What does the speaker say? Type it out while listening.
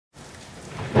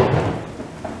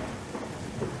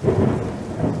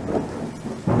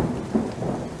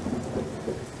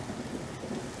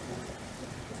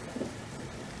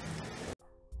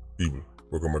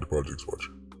Welcome to the Politricks Watch.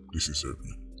 This is Sir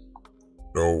P.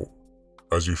 Now,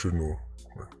 as you should know,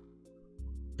 right,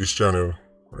 this channel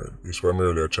is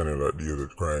primarily a channel that deals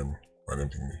with crime and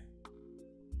everything.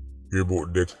 Hear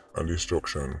about death and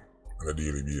destruction on a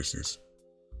daily basis.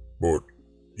 But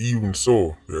even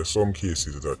so, there are some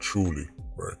cases that truly,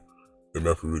 right, they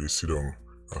have to really sit down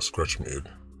and scratch my head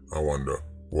and wonder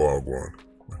what I go on.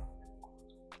 Right?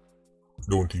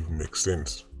 Don't even make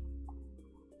sense.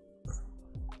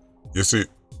 You see,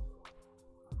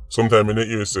 sometimes in the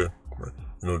ear say,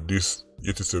 right, this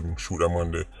 87 shoot a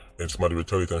man there, and somebody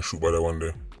retaliate and shoot by that one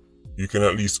there. You can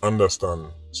at least understand,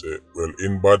 say, well,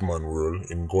 in badman world,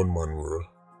 in gunman world,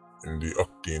 in the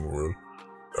octane world,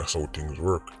 that's how things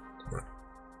work. Right?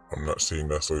 I'm not saying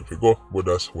that's how it will go, but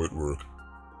that's how it works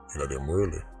in them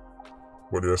world.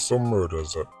 But there are some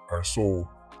murders that are so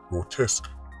grotesque,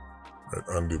 right,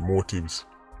 and the motives,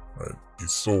 right,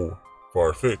 is so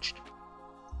far-fetched.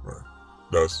 Right.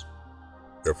 That's,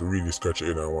 you have to really scratch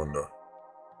your head and wonder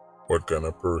what kind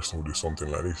of person would do something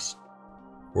like this.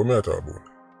 What am I talking about?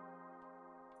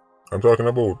 I'm talking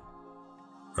about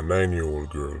a 9-year-old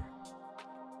girl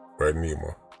by the name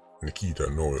of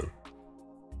Nikita Noel.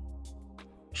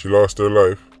 She lost her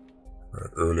life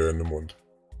earlier in the month,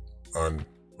 and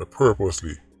I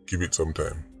purposely give it some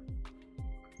time.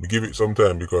 We give it some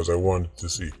time because I wanted to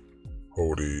see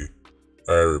how the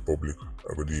Irish Republic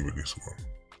are going to deal with this one.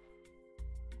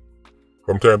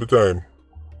 From time to time,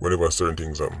 whenever certain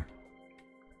things happen,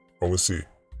 I will see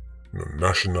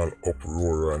national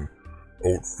uproar and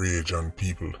outrage and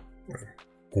people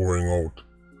pouring out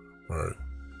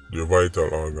their vital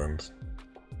organs.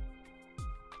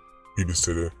 People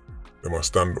say they must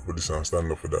stand up for this and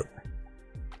stand up for that.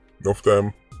 Enough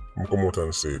time, I come out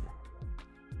and say it.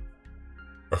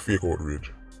 A fake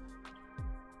outrage.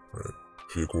 Right?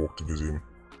 Fake activism.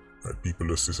 Right? People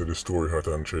just say the story hot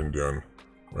and trendy, and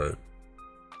right,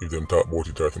 if them talk about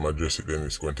it or them address it, then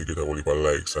it's going to get a whole heap of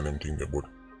likes and everything there, but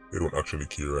they don't actually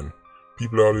care, and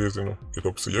people always, get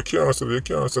upset. You can't answer that, you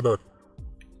can't answer that.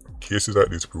 Cases like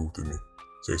this prove to me,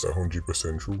 say it's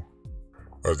 100% true.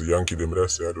 As the Yankee them that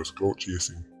say, I just clout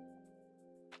chasing.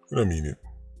 You don't mean it.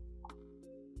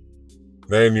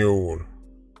 9-year-old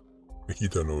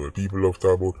Nikita Noel, people love to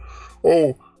talk about,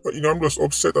 oh, I'm just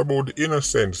upset about the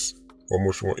innocence. How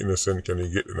much more innocent can you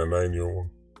get than a 9-year-old?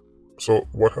 So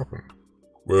what happened?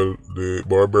 Well, the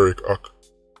barbaric act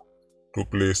took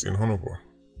place in Hanover.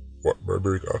 What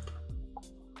barbaric act?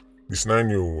 This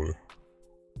 9-year-old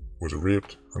was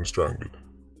raped and strangled.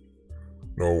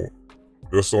 Now,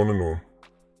 just so you know,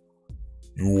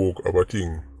 you woke up a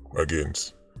thing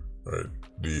against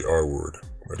the R word.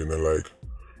 I didn't like.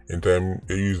 In time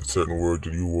they used certain words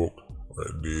that you woke,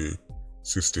 the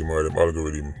system or the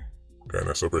algorithm kind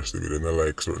of suppressed it. They didn't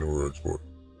like certain words, but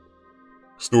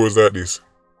stories like this,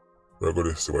 we're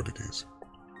going to see what it is.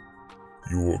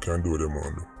 You can do what them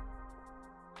want to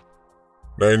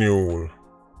do. 9-year-old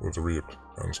was raped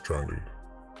and strangled.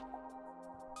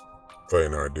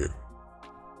 Find her dead.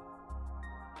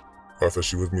 After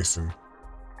she was missing,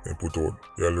 they put out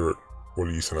the alert.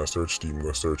 Police and a search team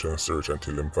go search and search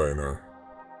until them find her.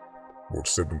 About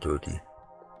 7:30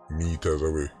 meters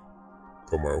away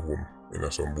from her home in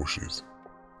some bushes.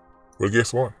 Well,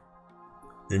 guess what?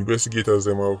 The investigators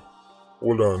them have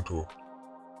hold on to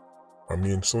a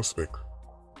main suspect.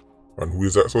 And who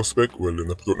is that suspect? Well, they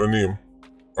don't put out no name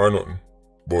or nothing.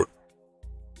 But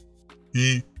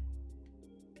he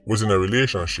was in a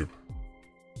relationship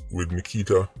with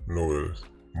Nikita Noel's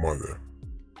mother.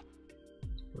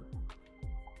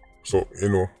 So,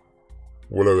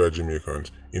 all of our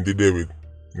Jamaicans in the day with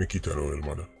Nikita Noel's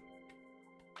mother.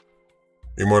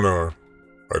 Him and her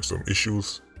had some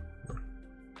issues.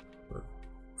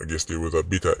 I guess there was a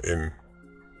bitter end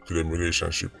to them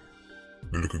relationship.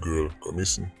 The little girl got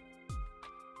missing,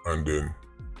 and then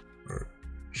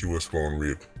she was found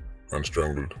raped and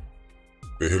strangled.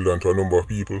 They held on to a number of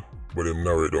people, but they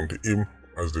narrowed it down to him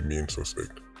as the main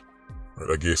suspect.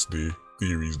 I guess the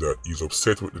theory is that he's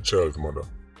upset with the child's mother,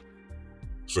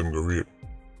 so he got raped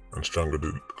and strangled the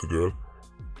little girl.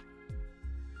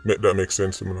 Make that make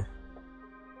sense to me now?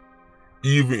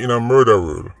 Even in a murder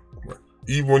world,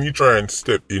 even when you try and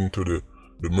step into the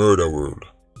murder world,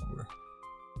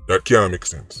 that can't make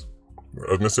sense.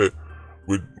 As I said,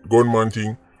 with gunman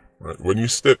thing, when you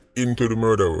step into the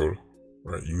murder world,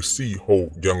 you see how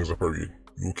gangs operate.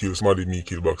 You kill somebody, me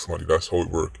kill back somebody. That's how it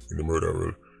works in the murder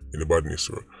world, in the badness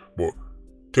world. But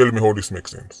tell me how this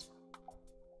makes sense.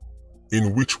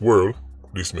 In which world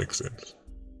this makes sense?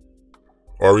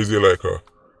 Or is it like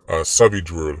a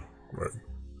savage world,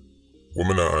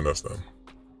 Women don't understand.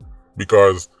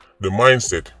 Because the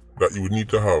mindset that you would need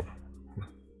to have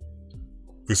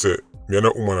He say, me and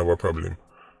a woman have a problem,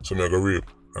 so me I go rape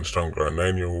and strangle a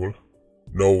 9-year-old.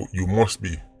 Now you must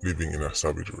be living in a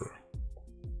savage world.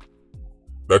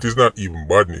 That is not even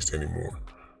badness anymore.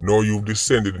 Now you've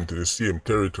descended into the same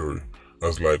territory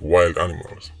as like wild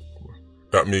animals.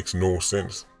 That makes no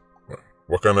sense.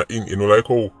 What kind of like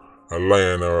how a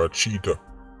lion or a cheetah,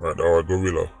 right, or a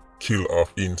gorilla kill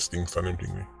off instincts and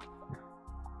everything.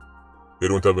 They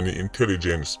don't have any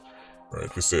intelligence,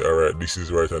 right, to say, alright, this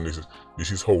is right and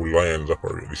this is how lions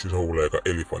operate, this is how like an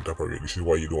elephant operate, this is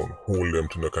why you don't hold them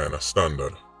to no kind of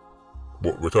standard.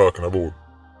 But we're talking about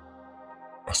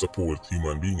a supposed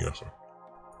human being here, so.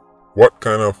 What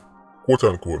kind of quote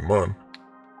unquote man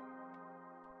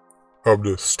have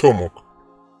the stomach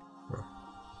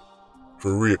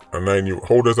to rape a 9-year-old?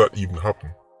 How does that even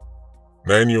happen?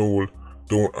 9-year-old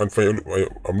don't, and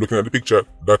I'm looking at the picture,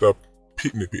 that a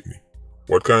pitney.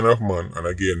 What kind of man, and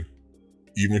again,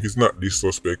 even if it's not this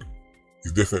suspect,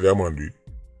 it's definitely a man dude.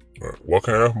 Right. What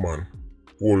kind of man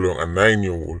hold on a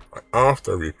 9-year-old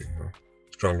after raping her,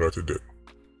 strangle her to death,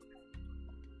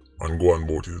 and go on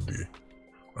about his day?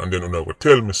 And then another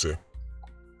tell me say,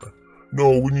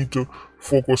 no, we need to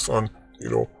focus on,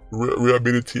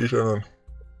 rehabilitation and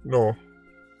no.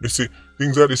 You see,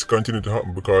 things like this continue to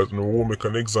happen because no one make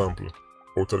an example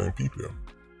out of them people.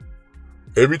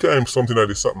 Every time something like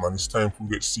this happens and it's time to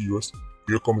get serious,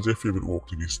 here comes their favorite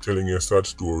activist telling a sad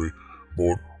story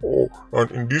about, oh,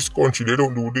 and in this country they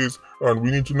don't do this and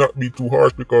we need to not be too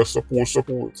harsh because support.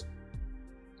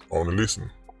 I want to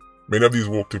listen. Many of these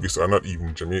activists are not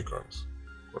even Jamaicans.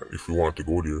 Right, if you want to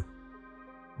go there.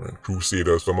 Right,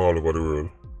 crusaders from all over the world,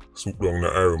 swoop down the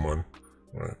Iron Man,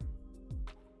 right,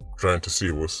 trying to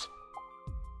save us.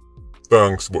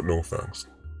 Thanks, but no thanks.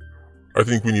 I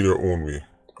think we need our own way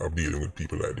of dealing with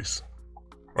people like this.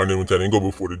 And then when they go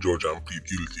before the judge and plead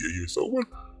guilty here, so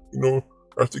well,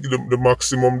 I think the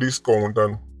maximum discount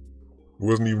and it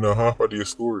wasn't even a half a day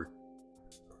story.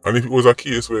 And if it was a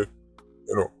case where,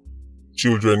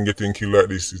 children getting killed like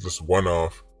this is just one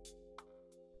off,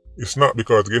 it's not,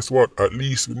 because guess what? At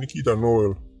least with Nikita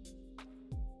Noel,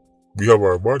 we have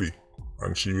our body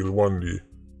and she will one day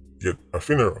get a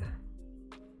funeral.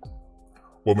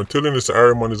 But I'm telling you,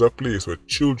 Iron Man is a place where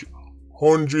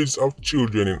hundreds of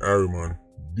children in Iron Man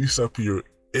disappear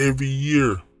every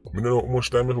year. I don't know how much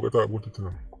time I forgot to talk about it to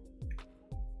them.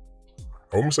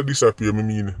 I almost say disappear, I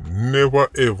mean never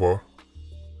ever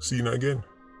seen again.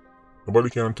 Nobody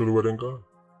can tell you where they gone.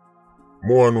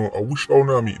 More I know, I wish I would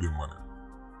not meet them, man.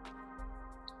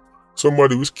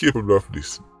 Somebody who is capable of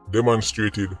this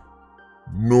demonstrated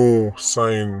no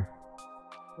sign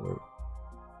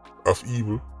of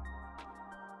evil,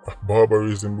 of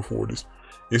barbarism before this.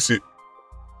 You see,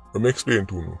 let me explain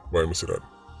to you why I say that.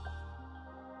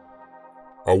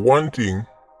 One thing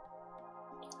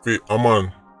for a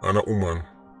man and a woman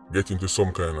get into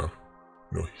some kind of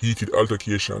heated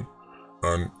altercation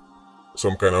and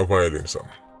some kind of violence.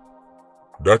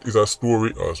 That is a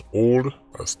story as old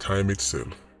as time itself.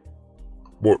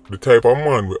 But the type of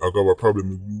man where I got a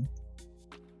problem with you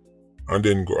and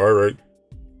then go, alright,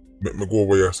 let me go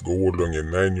over here to go hold on your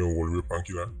 9-year-old rape and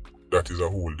killer, that is a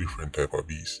whole different type of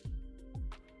beast.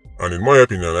 And in my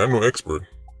opinion, I'm no expert,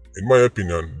 in my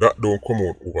opinion, that don't come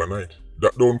out overnight.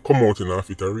 That don't come out in a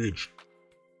fit of rage.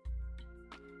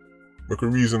 Make a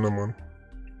reason, man.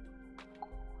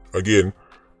 Again,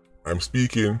 I'm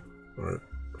speaking right,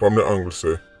 from the angle,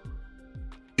 say,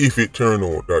 if it turn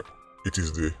out that it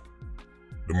is the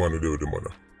man who did with the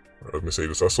mother. As me say,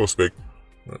 it's a suspect,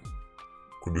 right,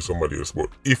 could be somebody else, but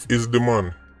if it's the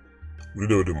man who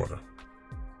did with the mother,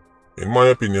 in my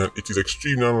opinion, it is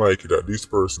extremely unlikely that this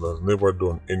person has never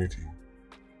done anything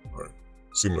right,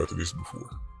 similar to this before.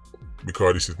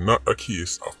 Because this is not a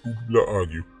case of two people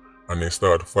argue and then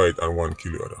start to fight and one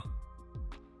kill the other.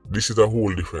 This is a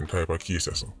whole different type of case.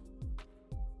 So.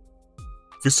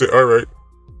 If you say, alright,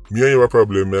 me and you have a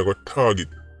problem, I go target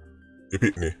a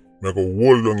pitney, I go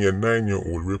hold on your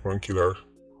 9-year-old rape and killer,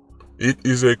 it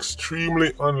is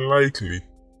extremely unlikely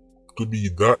to be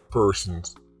that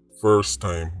person's first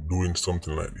time doing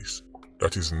something like this.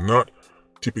 That is not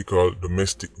typical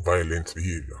domestic violence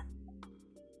behavior.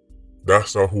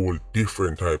 That's a whole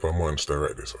different type of monster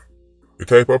right there. The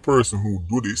type of person who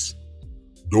do this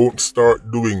don't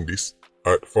start doing this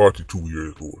at 42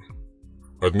 years old.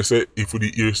 As me say, if you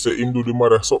hear say him do the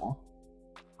mother something,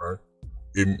 right?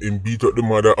 Him beat up the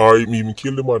mother or him even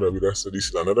kill the mother, but that's this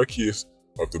is another case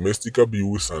of domestic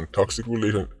abuse and toxic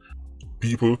relation.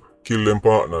 People kill them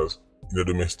partners in the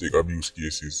domestic abuse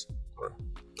cases, right?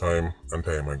 Time and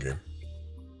time again.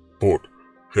 But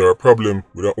here a problem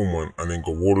with a woman and then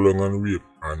go hold along and rape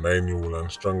a 9-year-old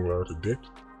and strangle her to death.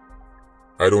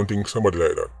 I don't think somebody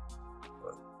like that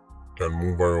can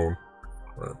move around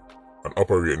and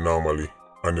operate normally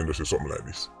and then just say something like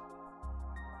this.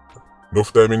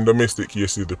 Enough time in domestic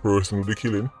cases, the person who the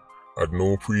killing had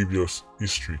no previous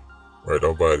history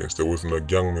of violence. There wasn't a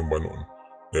gang member, nothing.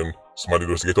 Then somebody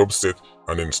just get upset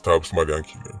and then stab somebody and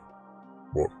kill them.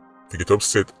 But if you get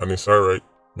upset and it's alright,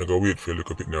 you go wait for you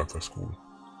look up at after school.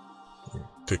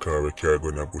 Take her away, carry go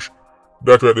in the bush.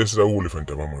 That right, this is a whole different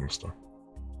type of monster.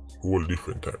 Whole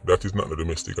different type. That is not the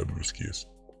domestic abuse case.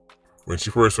 When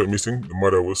she first went missing, the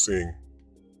mother was saying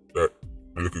that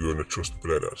the little girl don't trust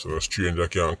people like that. So a stranger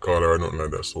can't call her or nothing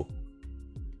like that. So,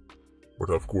 but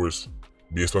of course,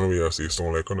 based on the way I say,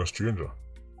 sound like a stranger.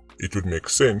 It would make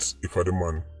sense if the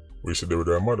man was there with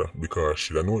her mother because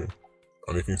she don't know him.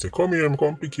 And if he say, come here, I'm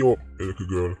come pick you up, the little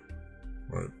girl,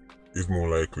 is more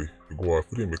likely to go off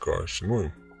with him because she know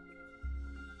him.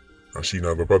 And she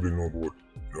never probably know about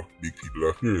big people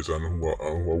affairs and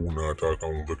who not talk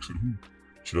and who vex with who.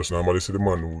 She just normally see the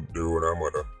man who they run her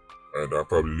mother and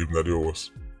probably living at the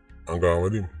house and gone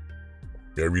with him.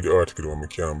 I read the article and I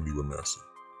can't believe what I see.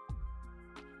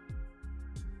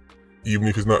 Even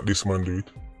if it's not this man do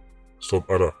it, some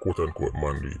other quote unquote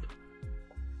man do it.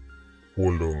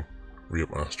 Hold down,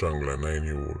 rape and strangle a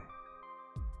 9-year-old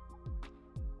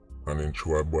and then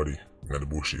throw her body in the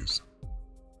bushes.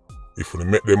 If we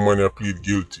make them man plead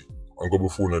guilty and go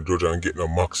before the judge and get the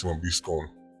maximum discount,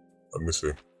 and me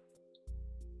say,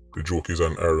 the joke is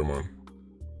on Harry, man.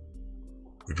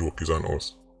 The joke is on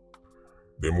us.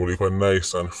 Them only for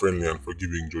nice and friendly and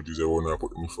forgiving judges they want to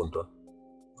put them in front of.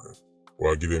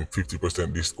 Or give them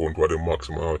 50% discount for the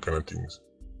maximum, all kind of things.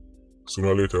 Sooner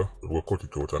or later, we will cut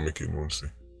it out and make it known, say,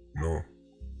 no.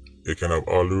 They can have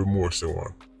all the remorse they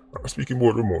want. I'm speaking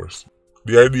about remorse.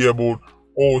 The idea about,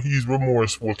 oh, he's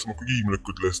remorseful, so I could give him a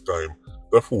little less time,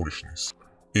 that's foolishness.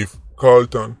 If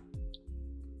Carlton,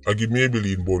 I give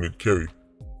Maybelline born with Kerry,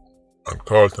 and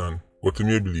Carlton go to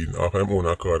Maybelline after him own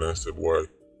a card and say, boy,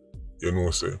 you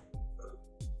know, say,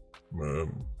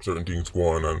 certain things go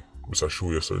on and we shall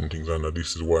show you certain things and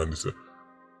this is why and this.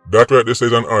 That right there is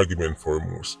an argument for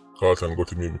remorse. Carlton go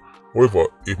to Maybelline. However,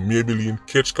 if Maybelline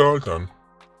catch Carlton,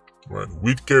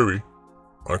 with Kerry,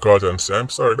 and Carlton say, I'm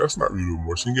sorry, that's not real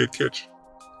remorse, you get catch.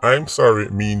 I'm sorry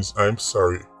means I'm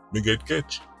sorry, me get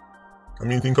catch. I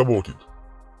mean, think about it.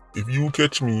 If you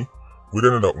catch me with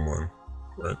another woman,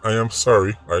 I am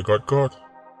sorry I got caught.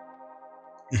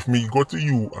 If me go to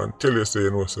you and tell you, say,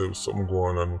 say something go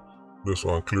on and just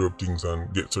want to clear up things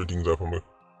and get certain things up from me,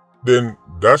 then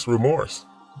that's remorse.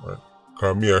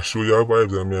 Because me I show you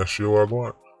vibes and me I show you what I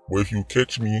want. But if you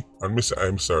catch me and me say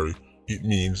I'm sorry, it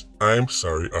means I'm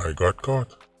sorry I got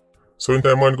caught. So when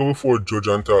time man go before judge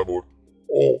and talk about,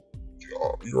 oh,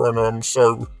 Your Honor, I'm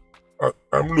sorry.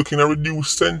 I'm looking at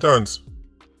reduced sentence.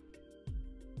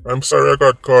 I'm sorry I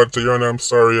got caught, so Your Honor, I'm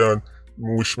sorry and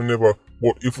wish me never.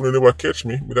 But if you never catch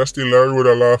me, but that's still a road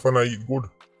I laugh and I eat good.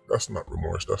 That's not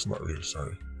remorse, that's not really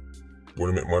sorry. When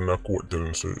you make man a court tell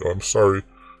him, say, I'm sorry,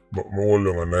 but my hold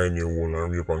on a 9-year-old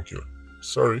and rape and kill.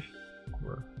 Sorry.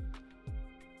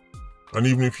 And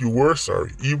even if you were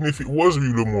sorry, even if it was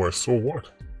real remorse, so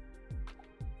what?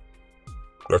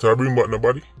 That I bring back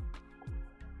nobody?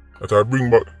 That I bring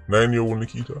back 9-year-old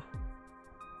Nikita?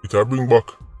 That I bring back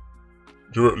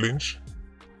Gerard Lynch?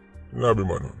 Nah, be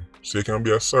man. So you can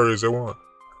be as sorry as you want.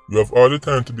 You have all the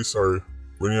time to be sorry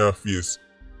when you have faced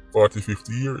 40,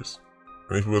 50 years.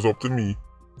 And if it was up to me,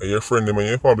 and your friend them and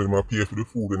your family might pay for the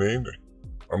food and they ain't there.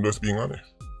 I'm just being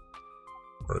honest.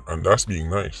 And that's being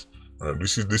nice. And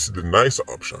this is the nicer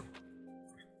option.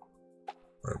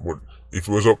 But if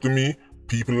it was up to me,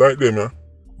 people like them,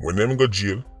 when them go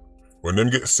jail, when them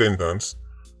get sentenced,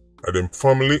 are them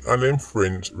family and them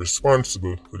friends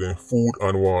responsible for them food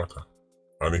and water.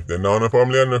 And if they're not a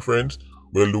family and their friends,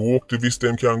 well, the activists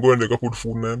them can go and they go put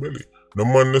food in their belly. No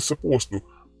man is supposed to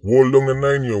hold down a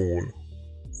 9-year-old,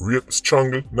 rape,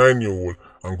 strangle 9-year-old,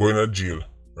 and go in a jail,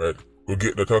 go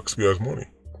get the taxpayers' money.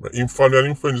 Him family and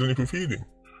him friends need to feed him.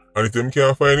 And if them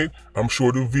can't find it, I'm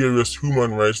sure the various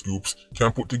human rights groups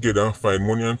can put together and find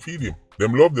money and feed him.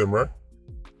 Them love them, right?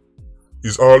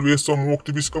 It's always some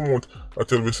activists come out and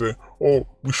tell me, say, oh,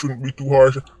 we shouldn't be too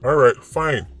harsh. Alright,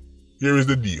 fine. Here is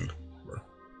the deal.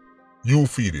 You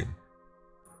feed him.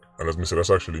 And as I said, that's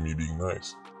actually me being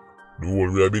nice. The whole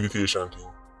rehabilitation thing.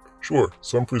 Sure,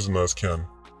 some prisoners can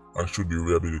and should be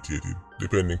rehabilitated,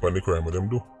 depending on the crime that them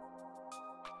do.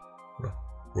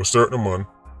 But certain man,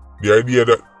 the idea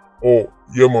that, oh,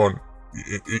 yeah man,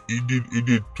 he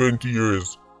did 20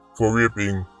 years for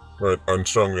raping and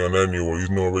strangling a 9-year-old, he's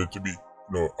not ready to be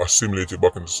assimilated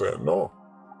back into society. No.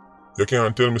 You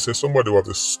can't tell me, say somebody who have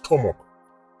the stomach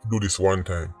do this one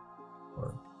time,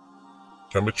 right,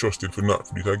 can be trusted for not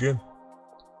to do it again.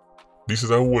 This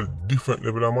is a whole different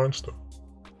level of monster.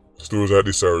 Stories like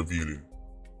this are revealing.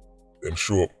 Them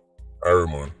show up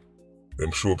Iron Man.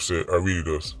 Them show up say I really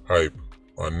does hype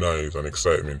and nice and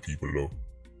excitement people love.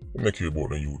 They make you about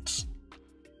the youths.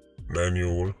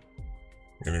 9-year-old.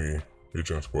 Anyway,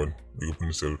 Patreon squad, big up on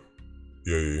yourself.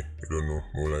 Yeah, you don't know,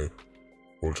 more life.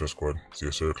 Ultra squad, see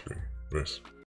you circling. Rest.